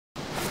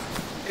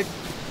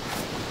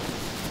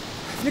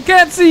You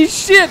can't see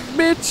shit,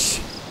 bitch.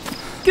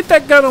 Get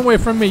that gun away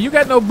from me. You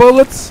got no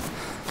bullets.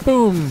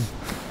 Boom.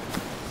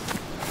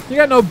 You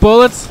got no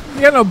bullets.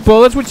 You got no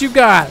bullets. What you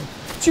got?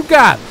 What you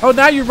got? Oh,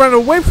 now you're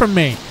running away from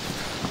me.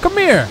 Come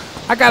here.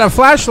 I got a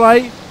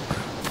flashlight.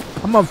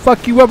 I'm gonna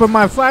fuck you up with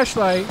my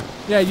flashlight.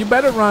 Yeah, you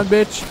better run,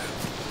 bitch.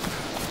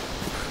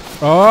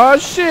 Oh,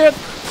 shit.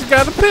 She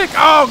got a pick.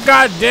 Oh,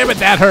 god damn it.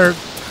 That hurt.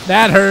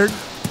 That hurt.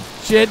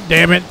 Shit,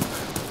 damn it.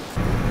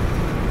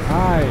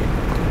 Hi.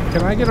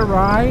 Can I get a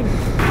ride?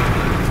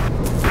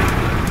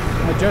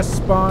 I just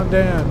spawned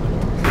in.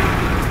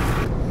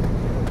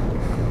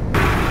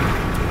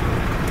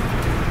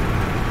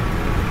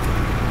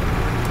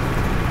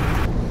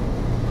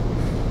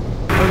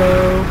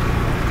 Hello.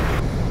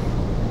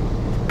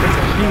 It's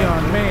a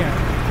neon man.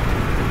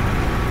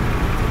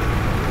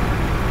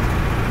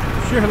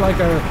 You're like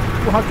a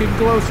walking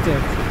glow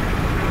stick.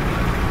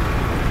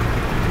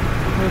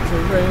 It's a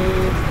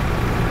rave.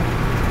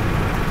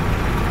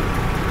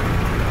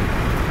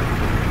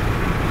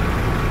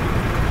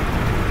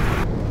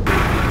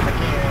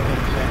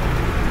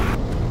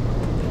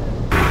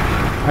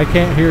 I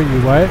can't hear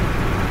you. What?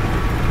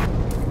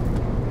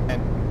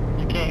 And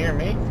you can't hear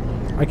me?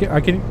 I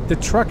can. The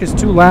truck is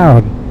too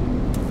loud.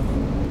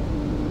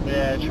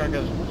 Yeah, the truck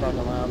is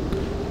fucking loud.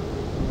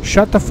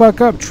 Shut the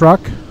fuck up,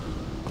 truck.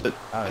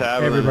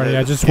 Everybody,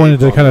 I just wanted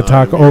to kind of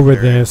talk over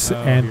this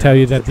and tell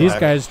you that these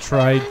guys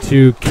tried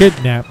to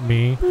kidnap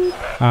me,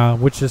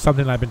 which is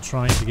something I've been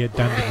trying to get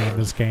done to me in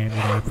this game. You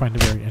know, I find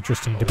it very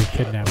interesting to be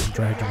kidnapped and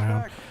dragged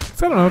around.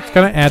 So I don't know, it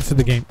kind of adds to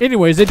the game.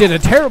 Anyways, they did a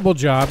terrible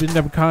job. Ended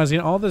up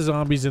causing all the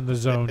zombies in the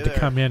zone to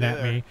come in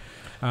at me.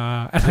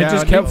 And I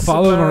just kept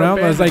following them around.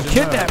 I was like,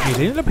 kidnap me.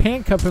 They ended up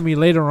handcuffing me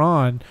later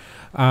on.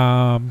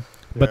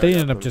 But they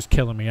ended up just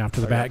killing me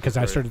after the bat because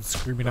I started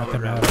screaming at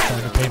them out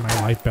trying to pay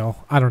my light bill.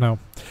 I don't know.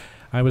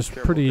 I was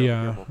pretty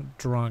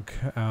drunk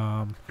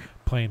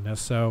playing this,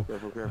 so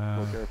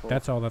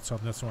that's all that's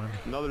on this one.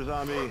 Another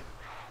zombie.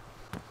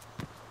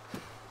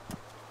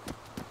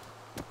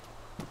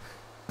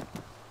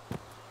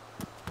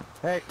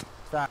 Hey,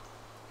 stop.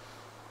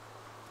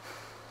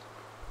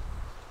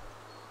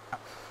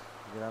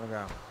 Get on the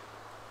ground.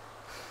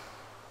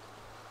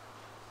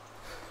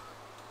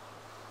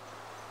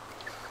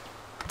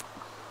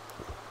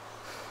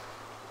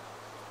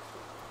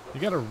 You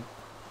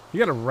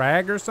got a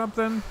rag or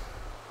something?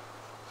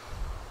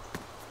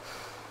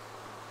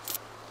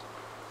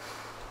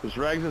 There's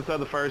rags inside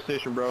the fire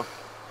station, bro.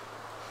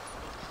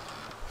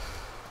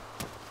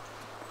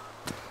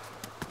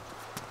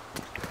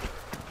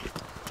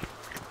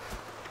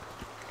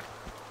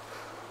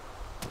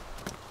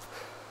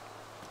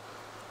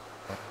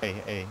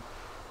 Hey,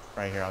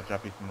 right here, I'll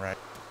drop you some rags.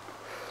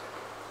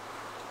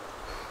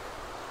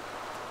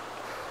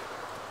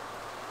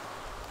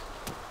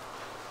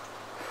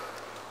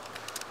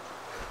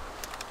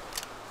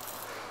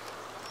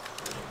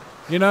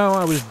 You know,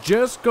 I was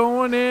just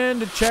going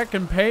in to check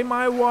and pay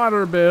my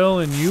water bill,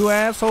 and you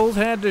assholes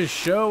had to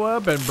show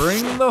up and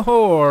bring the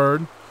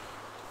horde.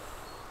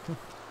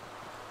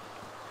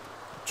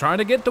 Trying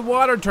to get the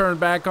water turned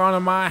back on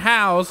in my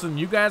house, and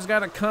you guys got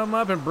to come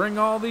up and bring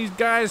all these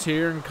guys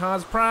here and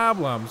cause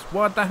problems.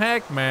 What the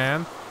heck,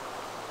 man?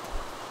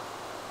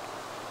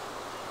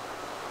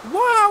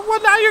 What?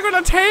 Well, now you're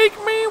going to take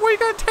me? Where are you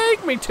going to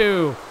take me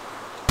to?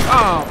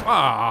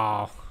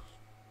 Oh.